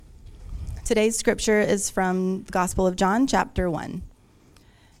Today's scripture is from the Gospel of John, chapter 1.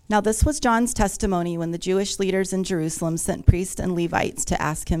 Now this was John's testimony when the Jewish leaders in Jerusalem sent priests and Levites to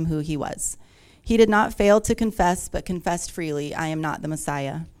ask him who he was. He did not fail to confess, but confessed freely, "I am not the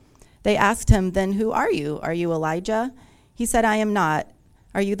Messiah." They asked him, "Then who are you? Are you Elijah?" He said, "I am not."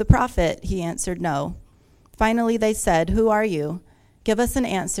 "Are you the prophet?" He answered, "No." Finally they said, "Who are you? Give us an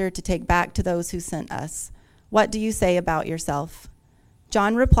answer to take back to those who sent us. What do you say about yourself?"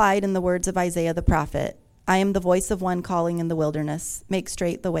 John replied in the words of Isaiah the prophet, "I am the voice of one calling in the wilderness, make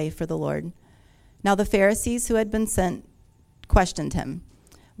straight the way for the Lord." Now the Pharisees who had been sent questioned him,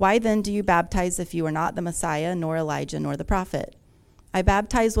 "Why then do you baptize if you are not the Messiah, nor Elijah, nor the prophet?" "I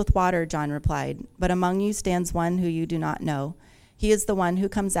baptize with water," John replied, "but among you stands one who you do not know. He is the one who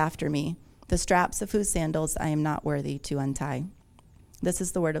comes after me, the straps of whose sandals I am not worthy to untie." This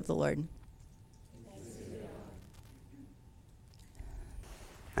is the word of the Lord.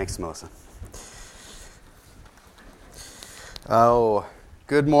 Thanks, Melissa. Oh,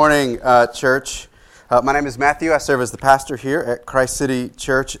 good morning, church. My name is Matthew. I serve as the pastor here at Christ City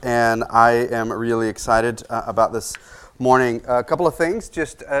Church, and I am really excited about this morning. A couple of things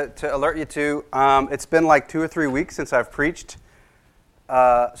just to alert you to. It's been like 2 or 3 weeks since I've preached,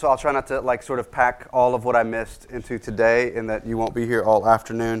 so I'll try not to sort of pack all of what I missed into today, and that you won't be here all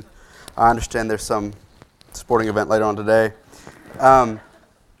afternoon. I understand there's some sporting event later on today.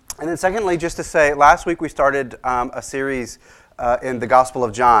 And then secondly, just to say, last week we started a series in the Gospel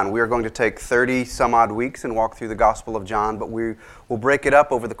of John. We are going to take 30 some odd weeks and walk through the Gospel of John, but we will break it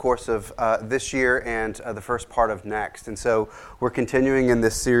up over the course of this year and the first part of next. And so we're continuing in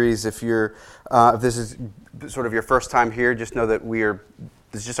this series. If this is sort of your first time here, just know that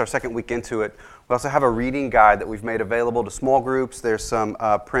this is just our second week into it. We also have a reading guide that we've made available to small groups. There's some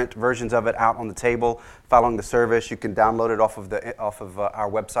print versions of it out on the table following the service. You can download it off of our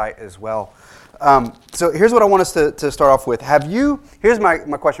website as well. So here's what I want us to start off with. Here's my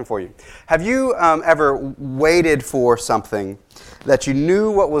question for you. Have you ever waited for something that you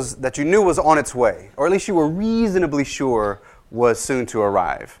knew was on its way, or at least you were reasonably sure was soon to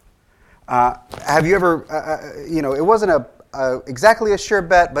arrive? Have you ever, it wasn't exactly a sure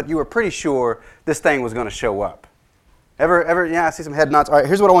bet, but you were pretty sure this thing was going to show up. Ever? Yeah, I see some head nods. All right,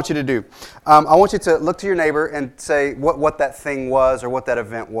 here's what I want you to do. I want you to look to your neighbor and say what that thing was or what that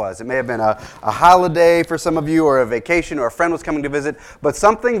event was. It may have been a holiday for some of you, or a vacation, or a friend was coming to visit, but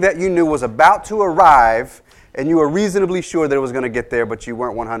something that you knew was about to arrive, and you were reasonably sure that it was going to get there, but you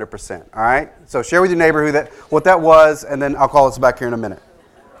weren't 100%. All right? So share with your neighbor what that was, and then I'll call us back here in a minute.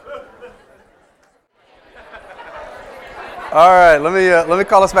 All right, let me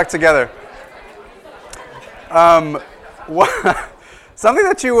call us back together. Something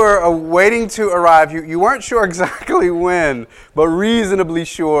that you were waiting to arrive, you weren't sure exactly when, but reasonably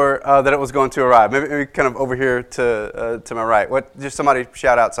sure that it was going to arrive. Maybe kind of over here to my right. Just somebody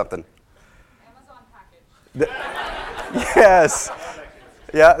shout out something. Amazon package. Yes.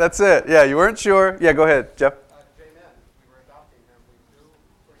 Yeah, that's it. Yeah, you weren't sure. Yeah, go ahead, Jeff. We were adopting him. We knew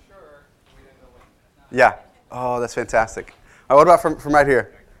for sure. We didn't know when. Yeah. Oh, that's fantastic. All right, what about from right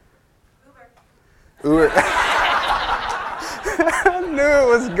here? Uber. I knew it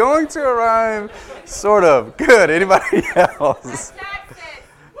was going to arrive. Sort of. Good. Anybody else?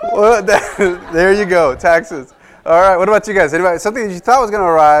 Taxes. There you go. Taxes. All right. What about you guys? Anybody? Something that you thought was going to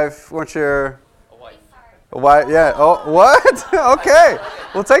arrive, weren't sure? A wife. A wife? Yeah. Oh, what? Okay.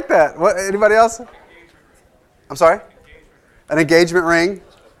 We'll take that. What? Anybody else? I'm sorry? An engagement ring.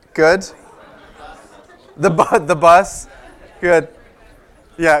 Good. The bus. Good.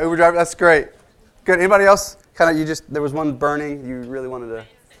 Yeah, Uber driver, that's great. Good. Anybody else? There was one burning. You really wanted to.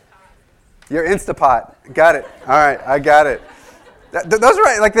 Your Instapot. Got it. All right, I got it. Those are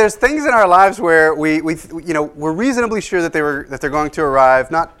right. There's things in our lives where we're reasonably sure that they're going to arrive.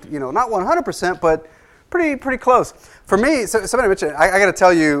 Not 100%, but pretty close. For me, somebody mentioned. I got to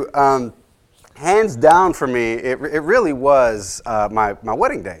tell you, hands down for me, it really was my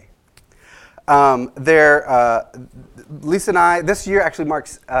wedding day. Lisa and I, this year actually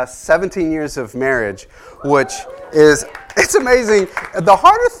marks 17 years of marriage, which it's amazing. The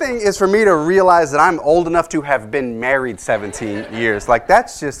harder thing is for me to realize that I'm old enough to have been married 17 years.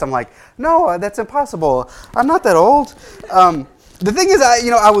 I'm like, no, that's impossible. I'm not that old. The thing is,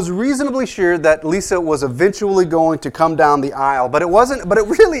 I was reasonably sure that Lisa was eventually going to come down the aisle, but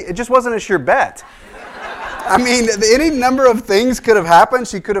it just wasn't a sure bet. I mean, any number of things could have happened.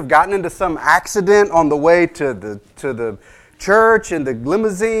 She could have gotten into some accident on the way to the church in the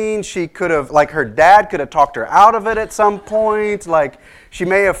limousine. She could have, her dad could have talked her out of it at some point. She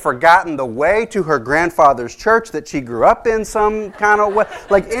may have forgotten the way to her grandfather's church that she grew up in some kind of way.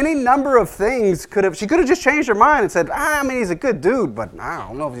 Like any number of things she could have just changed her mind and said, I mean, he's a good dude, but I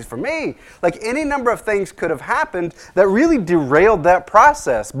don't know if he's for me. Like any number of things could have happened that really derailed that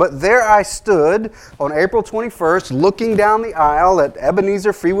process. But there I stood on April 21st looking down the aisle at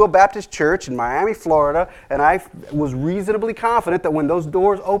Ebenezer Free Will Baptist Church in Miami, Florida, and I was reasonably confident that when those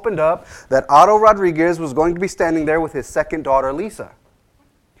doors opened up, that Otto Rodriguez was going to be standing there with his second daughter, Lisa.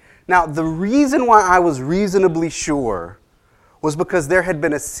 Now, the reason why I was reasonably sure was because there had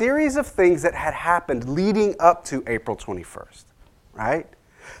been a series of things that had happened leading up to April 21st, right?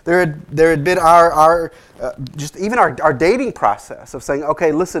 There had been our dating process of saying,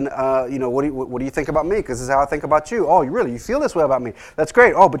 okay, listen, what do you think about me? Because this is how I think about you. Oh, you feel this way about me? That's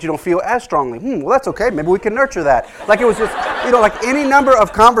great. Oh, but you don't feel as strongly. Well, that's okay. Maybe we can nurture that. Like it was just, like any number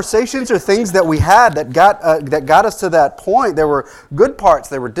of conversations or things that we had that got us to that point. There were good parts.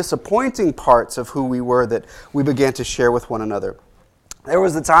 There were disappointing parts of who we were that we began to share with one another. There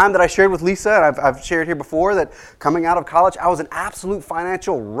was the time that I shared with Lisa, and I've shared here before, that coming out of college, I was an absolute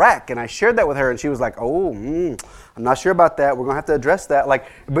financial wreck. And I shared that with her, and she was like, I'm not sure about that. We're going to have to address that.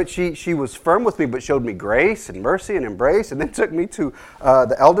 But she was firm with me, but showed me grace and mercy and embrace, and then took me to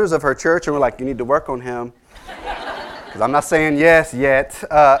the elders of her church, and were like, you need to work on him. Because I'm not saying yes yet.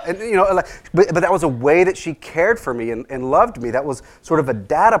 But that was a way that she cared for me and loved me. That was sort of a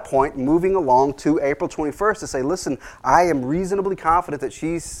data point moving along to April 21st to say, listen, I am reasonably confident that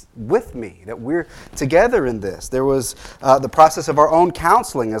she's with me, that we're together in this. There was the process of our own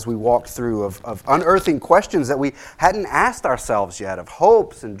counseling as we walked through, of unearthing questions that we hadn't asked ourselves yet, of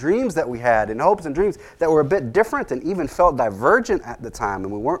hopes and dreams that we had, and hopes and dreams that were a bit different and even felt divergent at the time,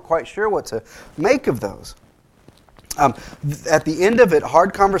 and we weren't quite sure what to make of those. At the end of it,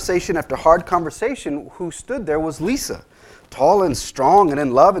 hard conversation after hard conversation, who stood there was Lisa, tall and strong and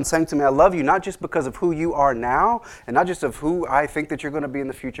in love, and saying to me, I love you, not just because of who you are now, and not just of who I think that you're going to be in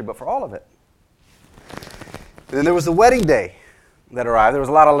the future, but for all of it. And then there was the wedding day that arrived. There was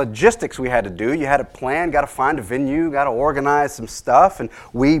a lot of logistics we had to do. You had to plan, got to find a venue, got to organize some stuff. And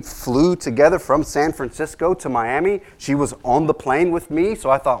we flew together from San Francisco to Miami. She was on the plane with me, so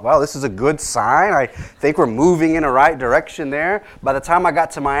I thought, well, this is a good sign. I think we're moving in the right direction there. By the time I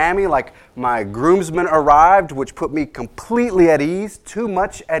got to Miami, my groomsmen arrived, which put me completely at ease, too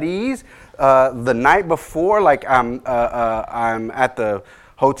much at ease. The night before, I'm at the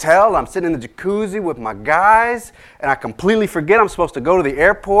hotel, I'm sitting in the jacuzzi with my guys, and I completely forget I'm supposed to go to the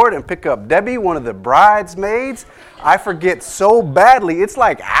airport and pick up Debbie, one of the bridesmaids. I forget so badly. It's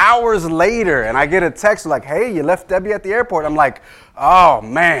like hours later, and I get a text like, hey, you left Debbie at the airport. I'm like, oh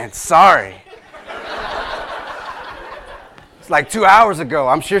man, sorry. It's like 2 hours ago.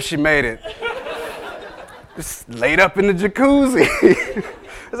 I'm sure she made it. Just laid up in the jacuzzi.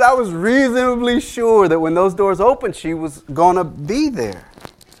 Because I was reasonably sure that when those doors opened, she was going to be there.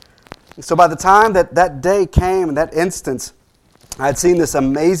 So by the time that day came, and that instance, I had seen this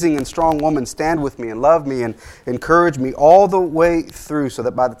amazing and strong woman stand with me and love me and encourage me all the way through, so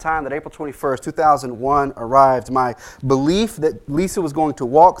that by the time that April 21st, 2001 arrived, my belief that Lisa was going to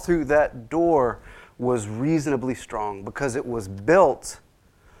walk through that door was reasonably strong, because it was built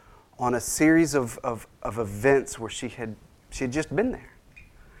on a series of events where she had just been there.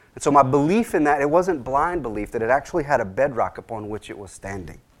 And so my belief in that, it wasn't blind belief, that it actually had a bedrock upon which it was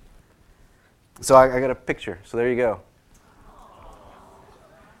standing. So I got a picture. So there you go.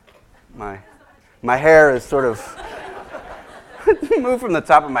 My hair is sort of moved from the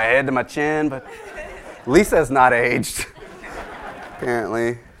top of my head to my chin, but Lisa has not aged,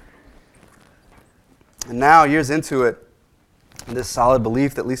 apparently. And now, years into it, this solid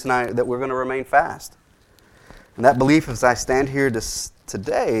belief that Lisa and I, that we're going to remain fast. And that belief, as I stand here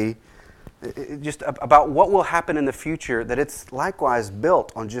today, just about what will happen in the future, that it's likewise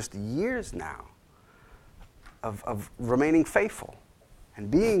built on just years now of remaining faithful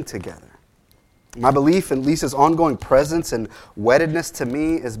and being together. My belief in Lisa's ongoing presence and weddedness to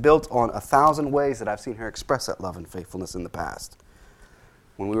me is built on 1,000 ways that I've seen her express that love and faithfulness in the past.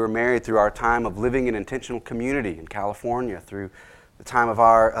 When we were married, through our time of living in intentional community in California, through the time of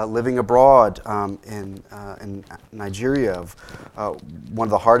our living abroad in Nigeria, of one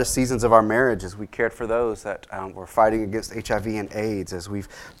of the hardest seasons of our marriage, as we cared for those that were fighting against HIV and AIDS, as we've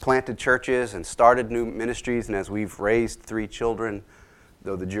planted churches and started new ministries, and as we've raised 3 children,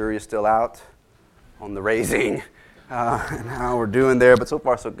 though the jury is still out on the raising and how we're doing there, but so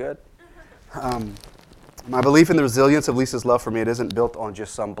far so good. My belief in the resilience of Lisa's love for me, it isn't built on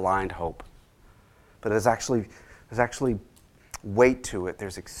just some blind hope, but there's actually weight to it.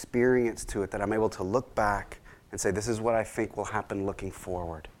 There's experience to it that I'm able to look back and say, this is what I think will happen looking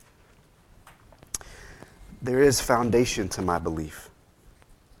forward. There is foundation to my belief.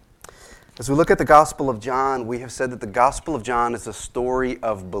 As we look at the Gospel of John, we have said that the Gospel of John is a story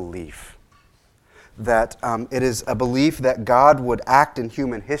of belief. That it is a belief that God would act in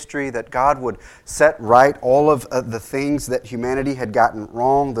human history, that God would set right all of the things that humanity had gotten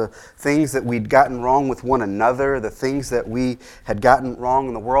wrong, the things that we'd gotten wrong with one another, the things that we had gotten wrong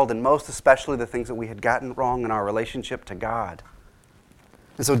in the world, and most especially the things that we had gotten wrong in our relationship to God.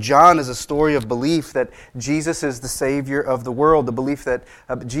 And so John is a story of belief that Jesus is the Savior of the world, the belief that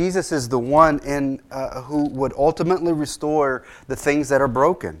Jesus is the one who would ultimately restore the things that are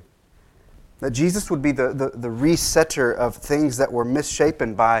broken. That Jesus would be the resetter of things that were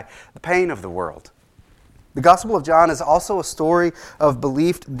misshapen by the pain of the world. The Gospel of John is also a story of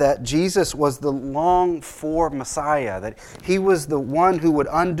belief that Jesus was the longed-for Messiah, that He was the one who would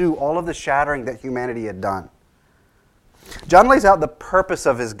undo all of the shattering that humanity had done. John lays out the purpose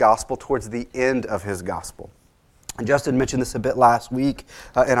of his gospel towards the end of his gospel. And Justin mentioned this a bit last week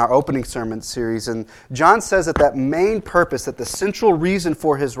in our opening sermon series. And John says that main purpose, that the central reason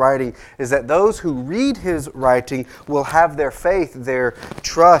for his writing is that those who read his writing will have their faith, their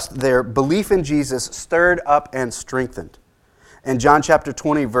trust, their belief in Jesus stirred up and strengthened. In John chapter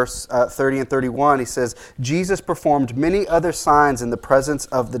 20, verse 30 and 31, he says, Jesus performed many other signs in the presence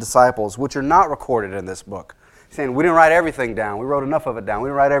of the disciples, which are not recorded in this book. Saying we didn't write everything down. We wrote enough of it down. We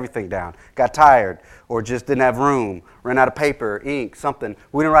didn't write everything down. Got tired or just didn't have room. Ran out of paper, ink, something.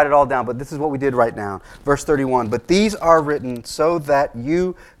 We didn't write it all down, but this is what we did write down. Verse 31, but these are written so that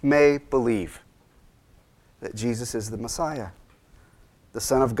you may believe that Jesus is the Messiah, the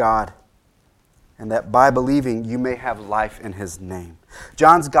Son of God, and that by believing you may have life in His name.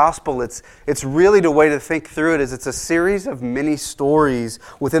 John's gospel, it's really the way to think through it is it's a series of many stories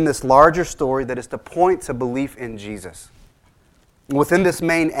within this larger story that is to point to belief in Jesus. Within this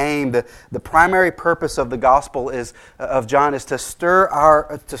main aim, the primary purpose of the gospel of John is to stir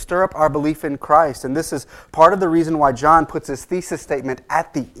up our belief in Christ. And this is part of the reason why John puts his thesis statement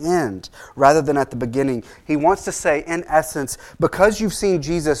at the end rather than at the beginning. He wants to say, in essence, because you've seen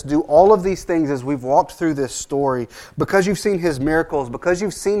Jesus do all of these things as we've walked through this story, because you've seen His miracles, because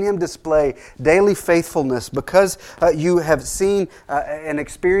you've seen Him display daily faithfulness, because you have seen and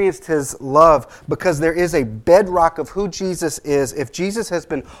experienced His love, because there is a bedrock of who Jesus is. If Jesus has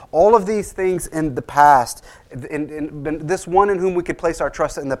been all of these things in the past, and been this one in whom we could place our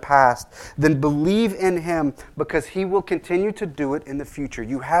trust in the past, then believe in Him because He will continue to do it in the future.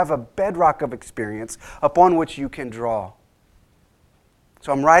 You have a bedrock of experience upon which you can draw.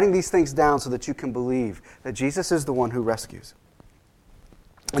 So I'm writing these things down so that you can believe that Jesus is the one who rescues.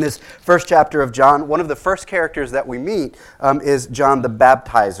 In this first chapter of John, one of the first characters that we meet is John the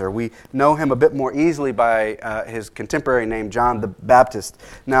Baptizer. We know him a bit more easily by his contemporary name, John the Baptist.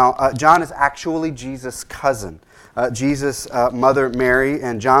 Now, John is actually Jesus' cousin. Jesus' mother Mary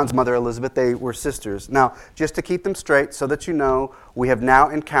and John's mother Elizabeth, they were sisters. Now, just to keep them straight so that you know, we have now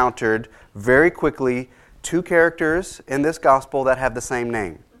encountered very quickly two characters in this gospel that have the same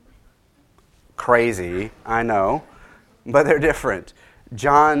name. Crazy, I know, but they're different.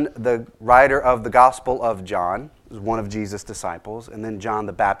 John, the writer of the Gospel of John, is one of Jesus' disciples, and then John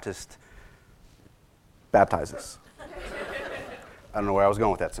the Baptist baptizes. I don't know where I was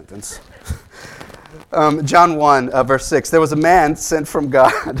going with that sentence. John 1, verse 6, there was a man sent from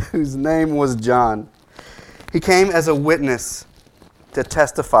God whose name was John. He came as a witness to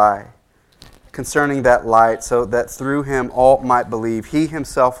testify concerning that light, so that through him all might believe. He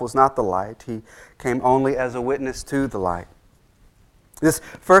himself was not the light. He came only as a witness to the light. This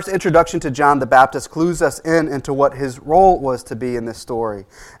first introduction to John the Baptist clues us into what his role was to be in this story.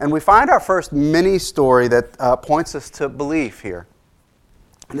 And we find our first mini-story that points us to belief here.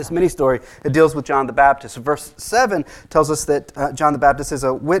 In this mini-story, it deals with John the Baptist. Verse 7 tells us that John the Baptist is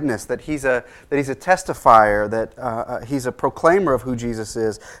a witness, that he's a testifier, that he's a proclaimer of who Jesus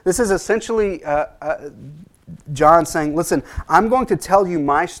is. This is essentially John saying, listen, I'm going to tell you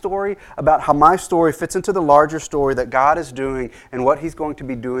my story about how my story fits into the larger story that God is doing and what He's going to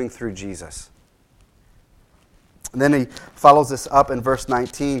be doing through Jesus. And then he follows this up in verse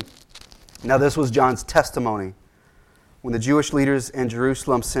 19. Now this was John's testimony when the Jewish leaders in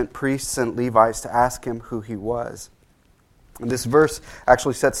Jerusalem sent priests and Levites to ask him who he was. And this verse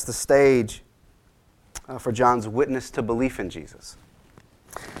actually sets the stage for John's witness to belief in Jesus.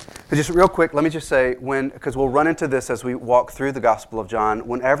 Just real quick, let me just say, because we'll run into this as we walk through the Gospel of John,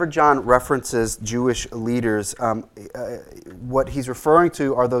 whenever John references Jewish leaders, what he's referring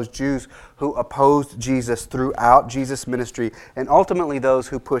to are those Jews who opposed Jesus throughout Jesus' ministry, and ultimately those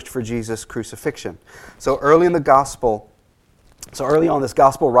who pushed for Jesus' crucifixion. So early on, this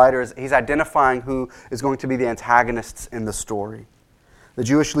Gospel writer, he's identifying who is going to be the antagonists in the story. The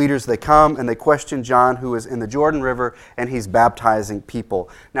Jewish leaders, they come and they question John, who is in the Jordan River, and he's baptizing people.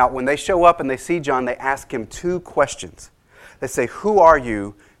 Now, when they show up and they see John, they ask him two questions. They say, "Who are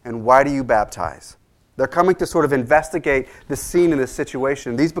you, and why do you baptize?" They're coming to sort of investigate the scene and the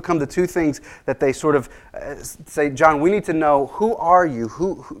situation. These become the two things that they sort of say, "John, we need to know, who are you?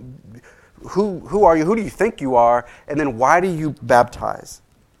 Who are you? Who do you think you are? And then why do you baptize?"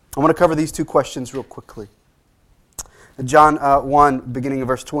 I want to cover these two questions real quickly. John 1, beginning of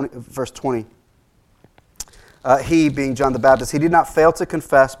verse 20. He, being John the Baptist, he did not fail to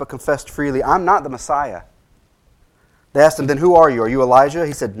confess, but confessed freely, "I'm not the Messiah." They asked him, "Then who are you? Are you Elijah?"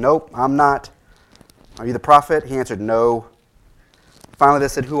 He said, "Nope, I'm not." "Are you the prophet?" He answered, "No." Finally they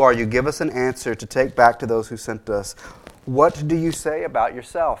said, "Who are you? Give us an answer to take back to those who sent us. What do you say about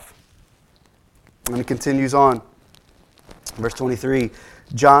yourself?" And he continues on. Verse 23.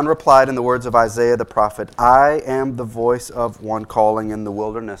 John replied in the words of Isaiah the prophet, "I am the voice of one calling in the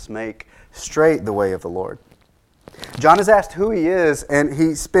wilderness, make straight the way of the Lord." John is asked who he is, and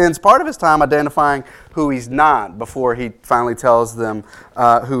he spends part of his time identifying who he's not before he finally tells them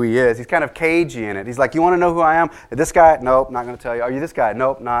who he is. He's kind of cagey in it. He's like, "You want to know who I am? This guy? Nope, not going to tell you. Are you this guy?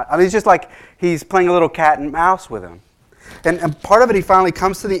 Nope, not." I mean, it's just like he's playing a little cat and mouse with him. And part of it, he finally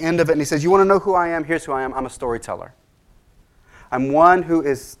comes to the end of it, and he says, "You want to know who I am? Here's who I am. I'm a storyteller. I'm one who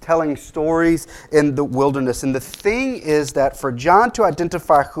is telling stories in the wilderness." And the thing is that for John to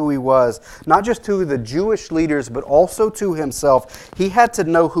identify who he was, not just to the Jewish leaders, but also to himself, he had to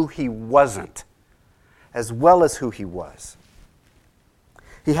know who he wasn't, as well as who he was.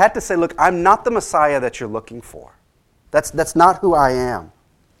 He had to say, "Look, I'm not the Messiah that you're looking for. That's not who I am.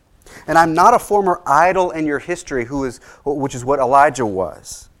 And I'm not a former idol in your history, which is what Elijah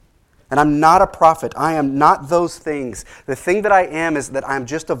was. And I'm not a prophet. I am not those things. The thing that I am is that I'm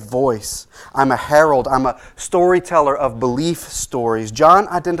just a voice. I'm a herald. I'm a storyteller of belief stories." John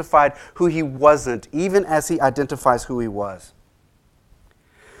identified who he wasn't, even as he identifies who he was.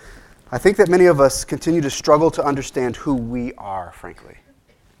 I think that many of us continue to struggle to understand who we are, frankly.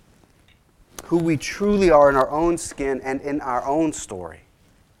 Who we truly are in our own skin and in our own story.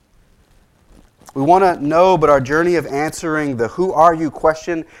 We want to know, but our journey of answering the "who are you"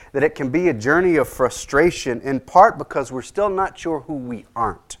 question, that it can be a journey of frustration, in part because we're still not sure who we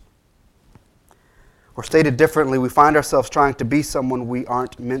aren't. Or stated differently, we find ourselves trying to be someone we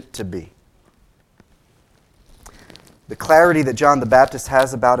aren't meant to be. The clarity that John the Baptist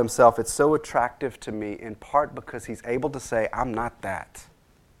has about himself, it's so attractive to me, in part because he's able to say, "I'm not that,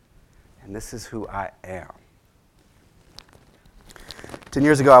 and this is who I am." 10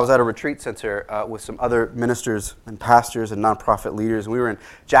 years ago, I was at a retreat center with some other ministers and pastors and nonprofit leaders. And we were in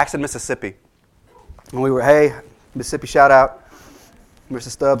Jackson, Mississippi. And we were, hey, Mississippi shout out. Mr.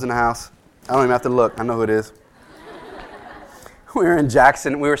 Stubbs in the house. I don't even have to look. I know who it is. We were in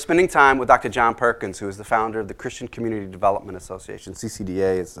Jackson. We were spending time with Dr. John Perkins, who is the founder of the Christian Community Development Association.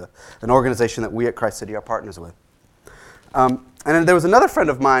 CCDA is an organization that we at Christ City are partners with. And then there was another friend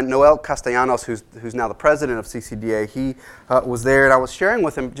of mine, Noel Castellanos, who's now the president of CCDA. He was there, and I was sharing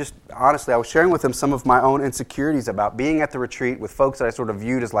with him, just honestly, I was sharing with him some of my own insecurities about being at the retreat with folks that I sort of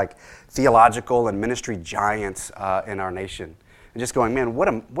viewed as like theological and ministry giants in our nation. And just going, man, what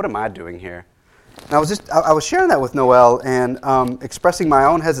am I doing here? And I was sharing that with Noel and expressing my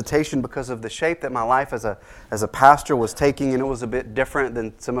own hesitation because of the shape that my life as a pastor was taking, and it was a bit different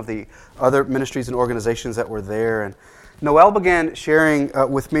than some of the other ministries and organizations that were there. And Noel began sharing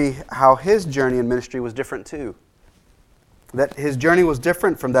with me how his journey in ministry was different too. That his journey was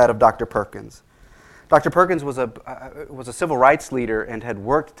different from that of Dr. Perkins. Dr. Perkins was a civil rights leader and had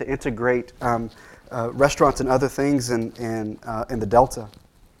worked to integrate restaurants and other things in the Delta.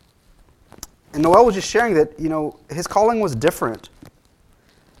 And Noel was just sharing that, his calling was different.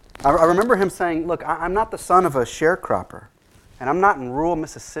 I remember him saying, "Look, I'm not the son of a sharecropper, and I'm not in rural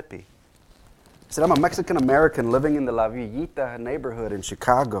Mississippi." He said, "I'm a Mexican-American living in the La Villita neighborhood in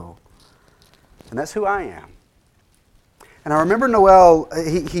Chicago. And that's who I am." And I remember Noel,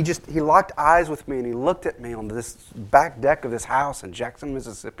 he locked eyes with me and he looked at me on this back deck of this house in Jackson,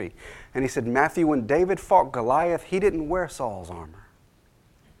 Mississippi. And he said, "Matthew, when David fought Goliath, he didn't wear Saul's armor.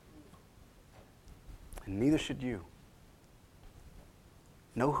 And neither should you.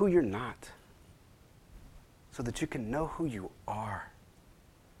 Know who you're not so that you can know who you are.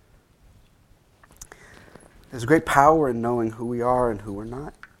 There's great power in knowing who we are and who we're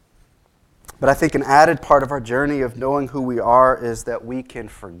not. But I think an added part of our journey of knowing who we are is that we can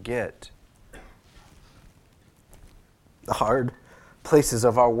forget. The hard places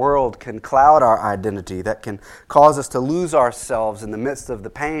of our world can cloud our identity, that can cause us to lose ourselves in the midst of the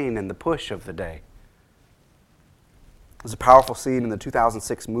pain and the push of the day. There's a powerful scene in the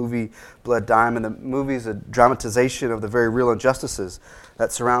 2006 movie Blood Diamond. The movie is a dramatization of the very real injustices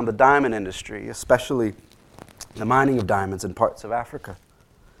that surround the diamond industry, especially the mining of diamonds in parts of Africa.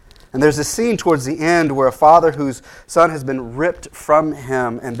 And there's a scene towards the end where a father whose son has been ripped from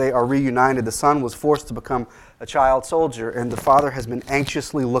him and they are reunited. The son was forced to become a child soldier, and the father has been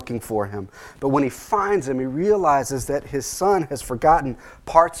anxiously looking for him. But when he finds him, he realizes that his son has forgotten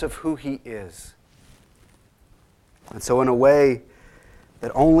parts of who he is. And so in a way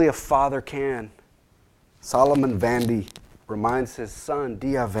that only a father can, Solomon Vandy reminds his son,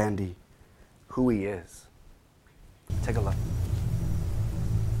 Dia Vandy, who he is. Take a look.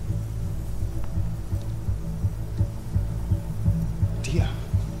 Dia,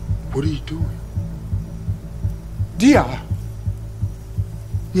 what are you doing? Dia!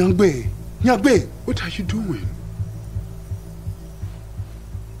 Nyangbe, what are you doing?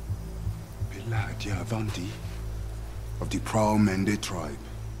 Bella Dia Vandy of the Proud Mende tribe.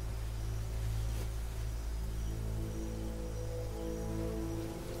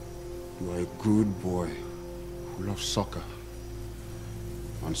 You are a good boy who loves soccer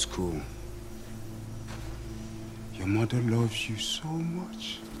and school. Your mother loves you so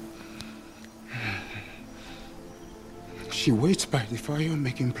much. She waits by the fire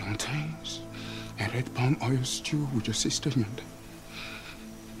making plantains and red palm oil stew with your sister Nyanda.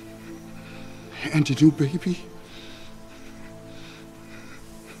 And the new baby,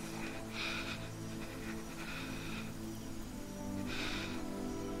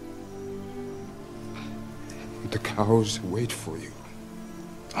 the cows wait for you.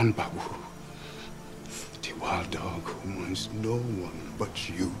 And Babu, the wild dog who wants no one but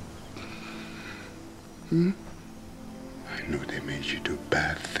you. I know they made you do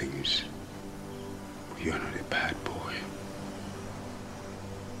bad things, but you're not a bad boy.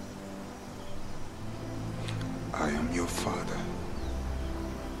 I am your father,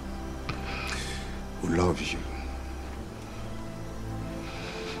 who loves you.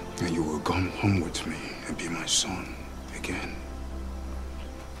 And you will come home with me and be my son again.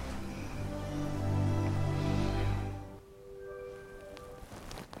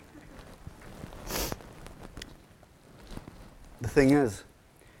 The thing is,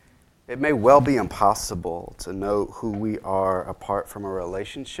 it may well be impossible to know who we are apart from a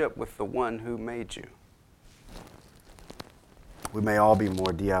relationship with the one who made you. We may all be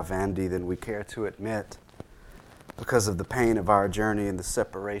more Dia Vandy than we care to admit because of the pain of our journey and the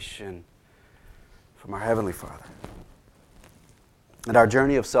separation from our Heavenly Father. And our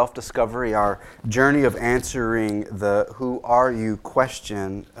journey of self-discovery, our journey of answering the who are you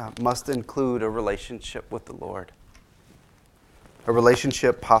question must include a relationship with the Lord. A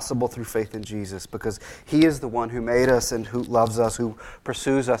relationship possible through faith in Jesus, because He is the one who made us and who loves us, who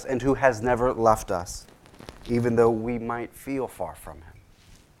pursues us, and who has never left us, even though we might feel far from Him.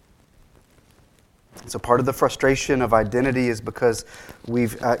 So part of the frustration of identity is because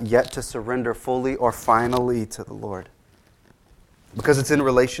we've yet to surrender fully or finally to the Lord. Because it's in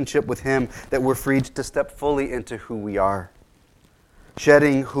relationship with Him that we're freed to step fully into who we are,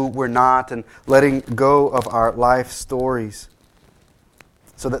 shedding who we're not and letting go of our life stories,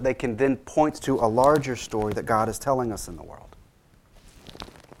 so that they can then point to a larger story that God is telling us in the world.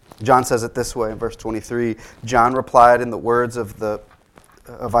 John says it this way in verse 23. John replied in the words of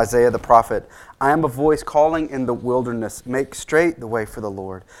Isaiah the prophet, I am a voice calling in the wilderness, make straight the way for the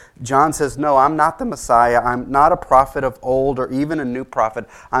Lord. John says, no, I'm not the Messiah. I'm not a prophet of old or even a new prophet.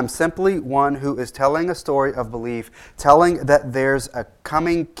 I'm simply one who is telling a story of belief, telling that there's a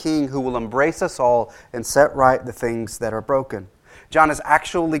coming king who will embrace us all and set right the things that are broken. John is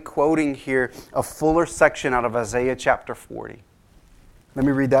actually quoting here a fuller section out of Isaiah chapter 40. Let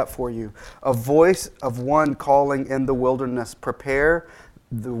me read that for you. A voice of one calling in the wilderness, prepare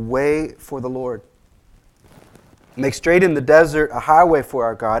the way for the Lord. Make straight in the desert a highway for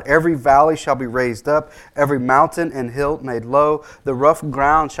our God. Every valley shall be raised up, every mountain and hill made low. The rough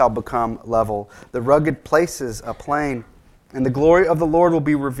ground shall become level, the rugged places a plain. And the glory of the Lord will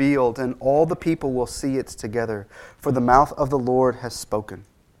be revealed, and all the people will see it together, for the mouth of the Lord has spoken.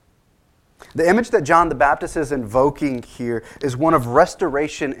 The image that John the Baptist is invoking here is one of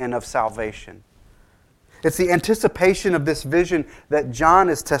restoration and of salvation. It's the anticipation of this vision that John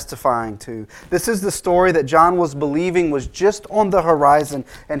is testifying to. This is the story that John was believing was just on the horizon,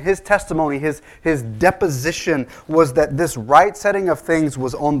 and his testimony, his deposition was that this right setting of things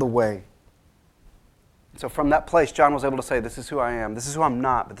was on the way. So from that place, John was able to say, this is who I am. This is who I'm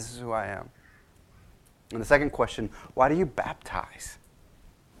not, but this is who I am. And the second question, why do you baptize?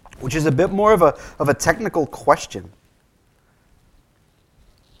 Which is a bit more of a technical question.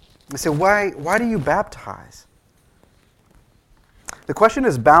 They say, why do you baptize? The question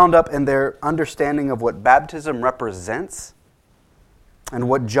is bound up in their understanding of what baptism represents and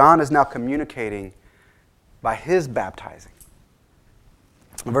what John is now communicating by his baptizing.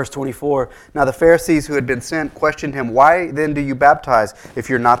 In verse 24, now the Pharisees who had been sent questioned him, why then do you baptize if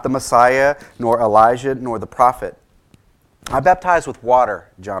you're not the Messiah, nor Elijah, nor the prophet? I baptize with water,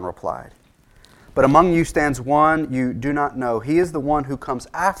 John replied. But among you stands one you do not know. He is the one who comes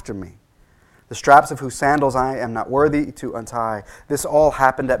after me, the straps of whose sandals I am not worthy to untie. This all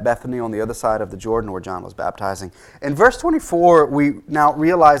happened at Bethany on the other side of the Jordan where John was baptizing. In verse 24, we now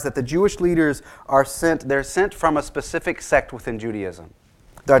realize that the Jewish leaders are sent. They're sent from a specific sect within Judaism.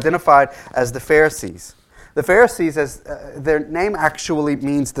 They're identified as the Pharisees. The Pharisees, as their name actually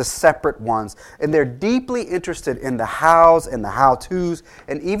means the separate ones, and they're deeply interested in the hows and the how-tos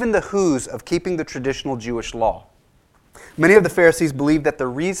and even the whos of keeping the traditional Jewish law. Many of the Pharisees believed that the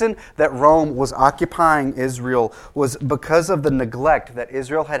reason that Rome was occupying Israel was because of the neglect that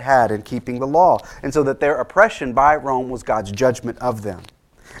Israel had had in keeping the law, and so that their oppression by Rome was God's judgment of them.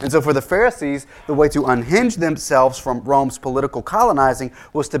 And so for the Pharisees, the way to unhinge themselves from Rome's political colonizing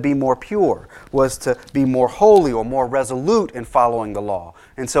was to be more pure, was to be more holy or more resolute in following the law.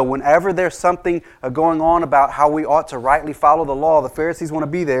 And so whenever there's something going on about how we ought to rightly follow the law, the Pharisees want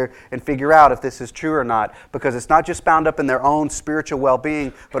to be there and figure out if this is true or not, because it's not just bound up in their own spiritual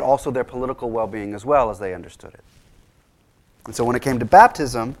well-being, but also their political well-being as well, as they understood it. And so when it came to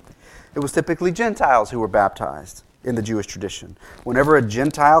baptism, it was typically Gentiles who were baptized in the Jewish tradition. Whenever a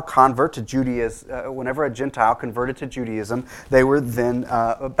Gentile converted to Judaism, they were then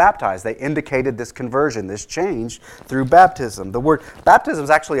baptized. They indicated this conversion, this change through baptism. The word baptism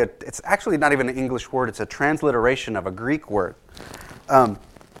is it's actually not even an English word. It's a transliteration of a Greek word.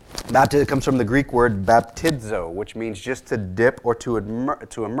 Baptism comes from the Greek word baptizo, which means just to dip or to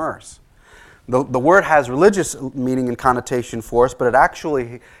immerse. The word has religious meaning and connotation for us, but it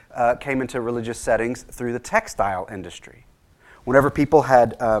actually came into religious settings through the textile industry. Whenever people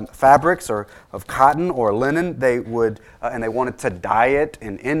had fabrics or of cotton or linen, they would, and they wanted to dye it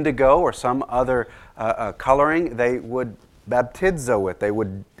in indigo or some other coloring, they would baptizo it. They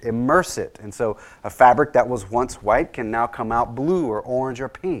would immerse it. And so a fabric that was once white can now come out blue or orange or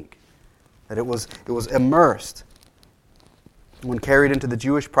pink. That it was immersed. When carried into the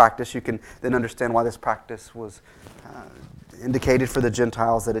Jewish practice, you can then understand why this practice was indicated for the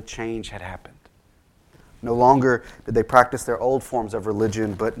Gentiles that a change had happened. No longer did they practice their old forms of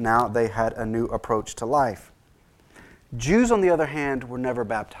religion, but now they had a new approach to life. Jews, on the other hand, were never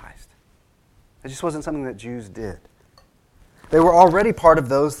baptized. It just wasn't something that Jews did. They were already part of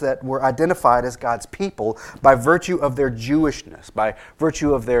those that were identified as God's people by virtue of their Jewishness, by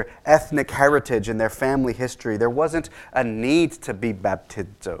virtue of their ethnic heritage and their family history. There wasn't a need to be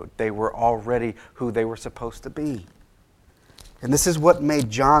baptizoed. They were already who they were supposed to be. And this is what made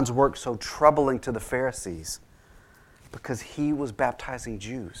John's work so troubling to the Pharisees, because he was baptizing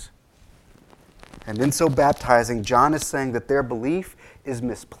Jews. And in so baptizing, John is saying that their belief is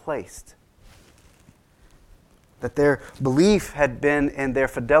misplaced. That their belief had been in their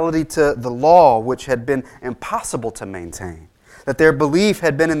fidelity to the law, which had been impossible to maintain. That their belief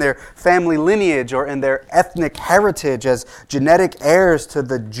had been in their family lineage or in their ethnic heritage as genetic heirs to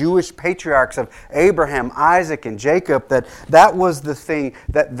the Jewish patriarchs of Abraham, Isaac, and Jacob. That was the thing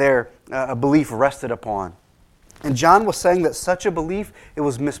that their belief rested upon. And John was saying that such a belief, it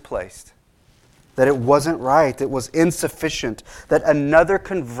was misplaced. That it wasn't right, it was insufficient, that another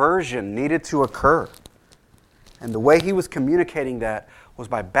conversion needed to occur. And the way he was communicating that was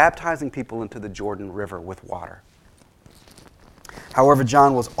by baptizing people into the Jordan River with water. However,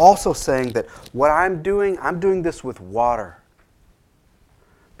 John was also saying that what I'm doing this with water.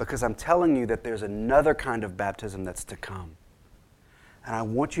 Because I'm telling you that there's another kind of baptism that's to come. And I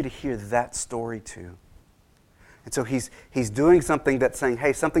want you to hear that story too. And so he's doing something that's saying,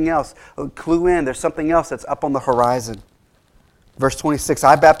 hey, something else, clue in, there's something else that's up on the horizon. Verse 26,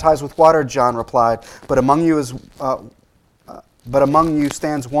 I baptize with water, John replied, but among you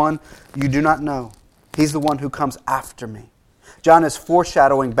stands one you do not know. He's the one who comes after me. John is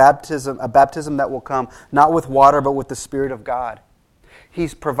foreshadowing baptism, a baptism that will come not with water, but with the Spirit of God.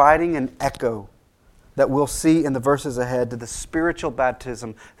 He's providing an echo that we'll see in the verses ahead to the spiritual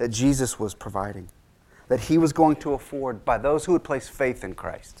baptism that Jesus was providing, that he was going to afford by those who would place faith in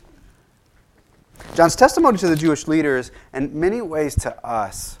Christ. John's testimony to the Jewish leaders, in many ways to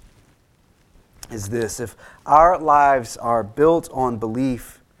us, is this: if our lives are built on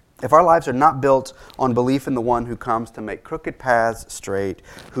belief, if our lives are not built on belief in the one who comes to make crooked paths straight,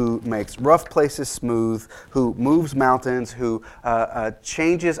 who makes rough places smooth, who moves mountains, who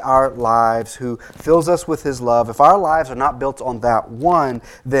changes our lives, who fills us with his love, if our lives are not built on that one,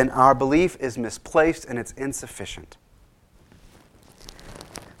 then our belief is misplaced and it's insufficient.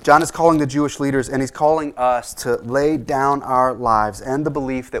 John is calling the Jewish leaders, and he's calling us to lay down our lives and the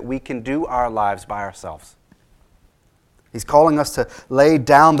belief that we can do our lives by ourselves. He's calling us to lay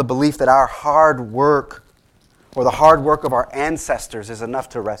down the belief that our hard work or the hard work of our ancestors is enough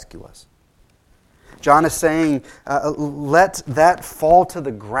to rescue us. John is saying, let that fall to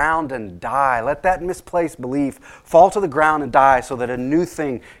the ground and die. Let that misplaced belief fall to the ground and die so that a new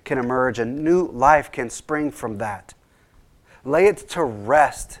thing can emerge, a new life can spring from that. Lay it to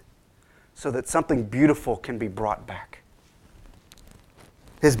rest so that something beautiful can be brought back.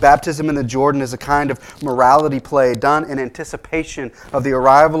 His baptism in the Jordan is a kind of morality play done in anticipation of the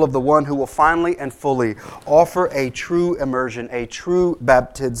arrival of the one who will finally and fully offer a true immersion, a true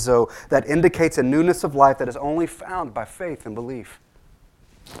baptizo that indicates a newness of life that is only found by faith and belief.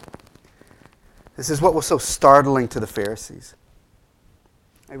 This is what was so startling to the Pharisees.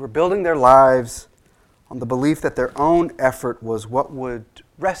 They were building their lives on the belief that their own effort was what would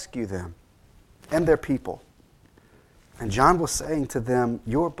rescue them and their people. And John was saying to them,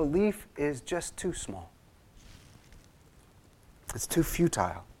 your belief is just too small. It's too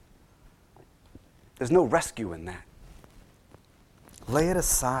futile. There's no rescue in that. Lay it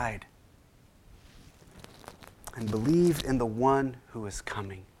aside and believe in the one who is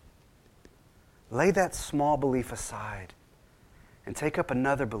coming. Lay that small belief aside and take up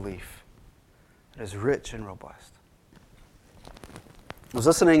another belief that is rich and robust. I was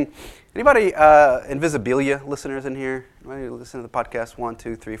listening. Anybody Invisibilia listeners in here? Anybody listen to the podcast? 1,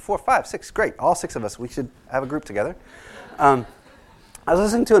 2, 3, 4, 5, 6. Great. All 6 of us. We should have a group together. I was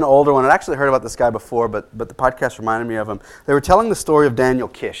listening to an older one. I'd actually heard about this guy before, but the podcast reminded me of him. They were telling the story of Daniel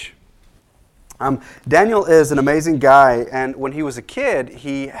Kish. Daniel is an amazing guy, and when he was a kid,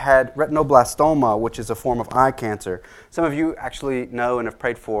 he had retinoblastoma, which is a form of eye cancer. Some of you actually know and have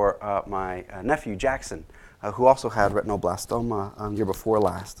prayed for my nephew, Jackson, who also had retinoblastoma year before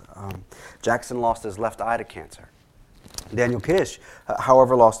last. Jackson lost his left eye to cancer. Daniel Kish,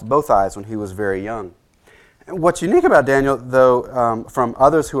 however, lost both eyes when he was very young. And what's unique about Daniel, though, from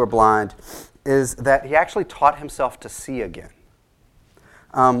others who are blind, is that he actually taught himself to see again.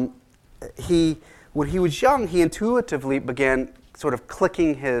 When he was young, he intuitively began sort of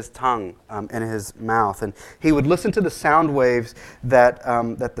clicking his tongue in his mouth, and he would listen to the sound waves that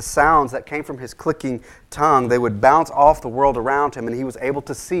the sounds that came from his clicking tongue, they would bounce off the world around him, and he was able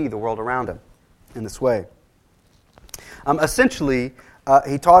to see the world around him in this way. Essentially,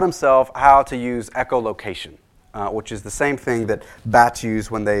 he taught himself how to use echolocation, which is the same thing that bats use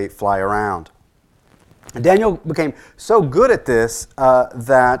when they fly around. And Daniel became so good at this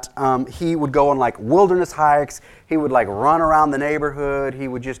that he would go on like wilderness hikes. He would like run around the neighborhood. He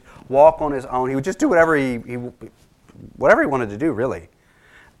would just walk on his own. He would just do whatever he wanted to do, really.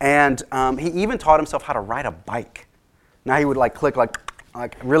 And he even taught himself how to ride a bike. Now he would like click like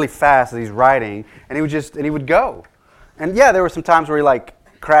really fast as he's riding, and he would go. And yeah, there were some times where he like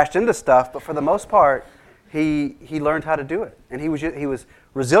crashed into stuff, but for the most part, he learned how to do it. And he was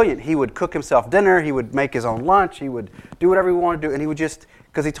resilient. He would cook himself dinner. He would make his own lunch. He would do whatever he wanted to do. And he would just,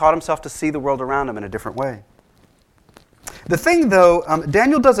 because he taught himself to see the world around him in a different way. The thing, though,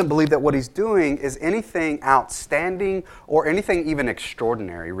 Daniel doesn't believe that what he's doing is anything outstanding or anything even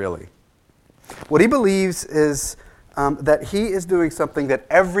extraordinary, really. What he believes is that he is doing something that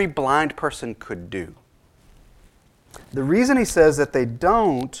every blind person could do. The reason he says that they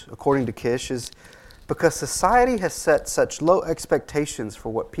don't, according to Kish, is because society has set such low expectations for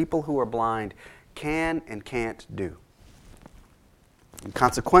what people who are blind can and can't do. And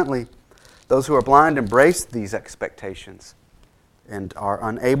consequently, those who are blind embrace these expectations and are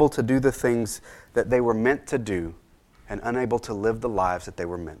unable to do the things that they were meant to do and unable to live the lives that they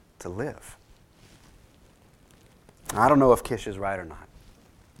were meant to live. I don't know if Kish is right or not,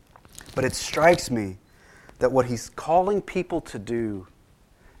 but it strikes me that what he's calling people to do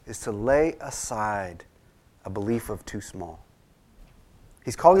is to lay aside a belief of too small.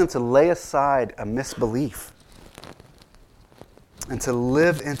 He's calling them to lay aside a misbelief and to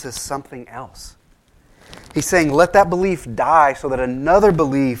live into something else. He's saying, let that belief die so that another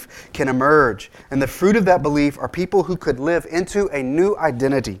belief can emerge. And the fruit of that belief are people who could live into a new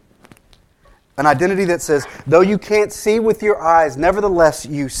identity. An identity that says, though you can't see with your eyes, nevertheless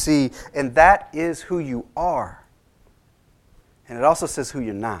you see. And that is who you are. And it also says who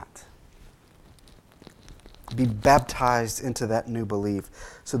you're not. Be baptized into that new belief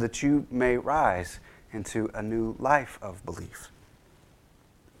so that you may rise into a new life of belief.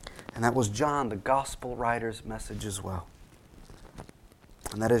 And that was John, the gospel writer's message as well.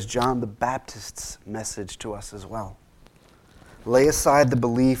 And that is John the Baptist's message to us as well. Lay aside the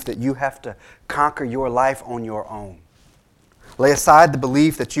belief that you have to conquer your life on your own. Lay aside the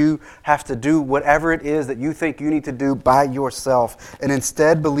belief that you have to do whatever it is that you think you need to do by yourself. And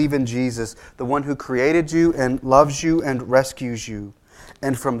instead believe in Jesus, the one who created you and loves you and rescues you.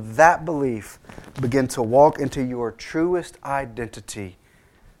 And from that belief, begin to walk into your truest identity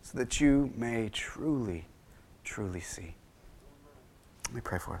so that you may truly, truly see. Let me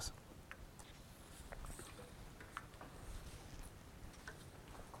pray for us.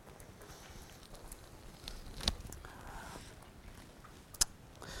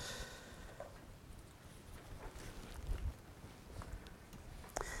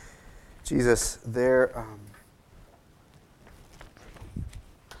 Jesus,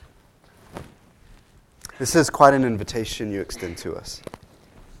 this is quite an invitation you extend to us.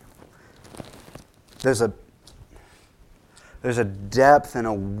 There's a depth and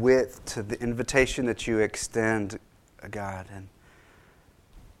a width to the invitation that you extend, God. And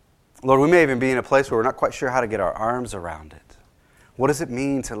Lord, we may even be in a place where we're not quite sure how to get our arms around it. What does it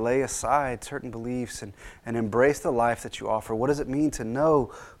mean to lay aside certain beliefs and embrace the life that you offer? What does it mean to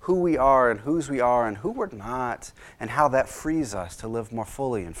know who we are and whose we are and who we're not, and how that frees us to live more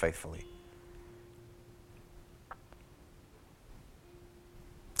fully and faithfully?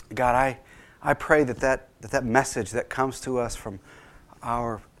 God, I pray that message that comes to us from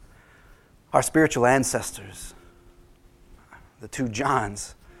our spiritual ancestors, the two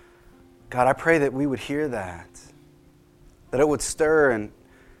Johns, God, I pray that we would hear that it would stir and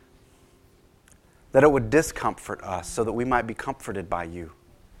that it would discomfort us so that we might be comforted by you.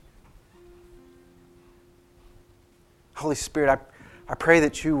 Holy Spirit, I pray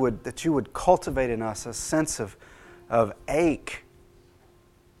that you would cultivate in us a sense of ache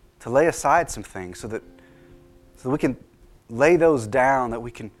to lay aside some things so that we can lay those down, that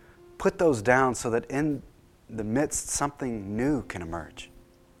we can put those down so that in the midst something new can emerge.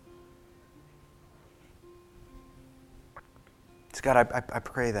 So God, I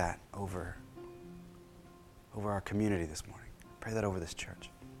pray that over our community this morning. I pray that over this church.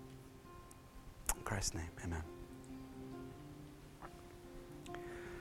 In Christ's name, amen.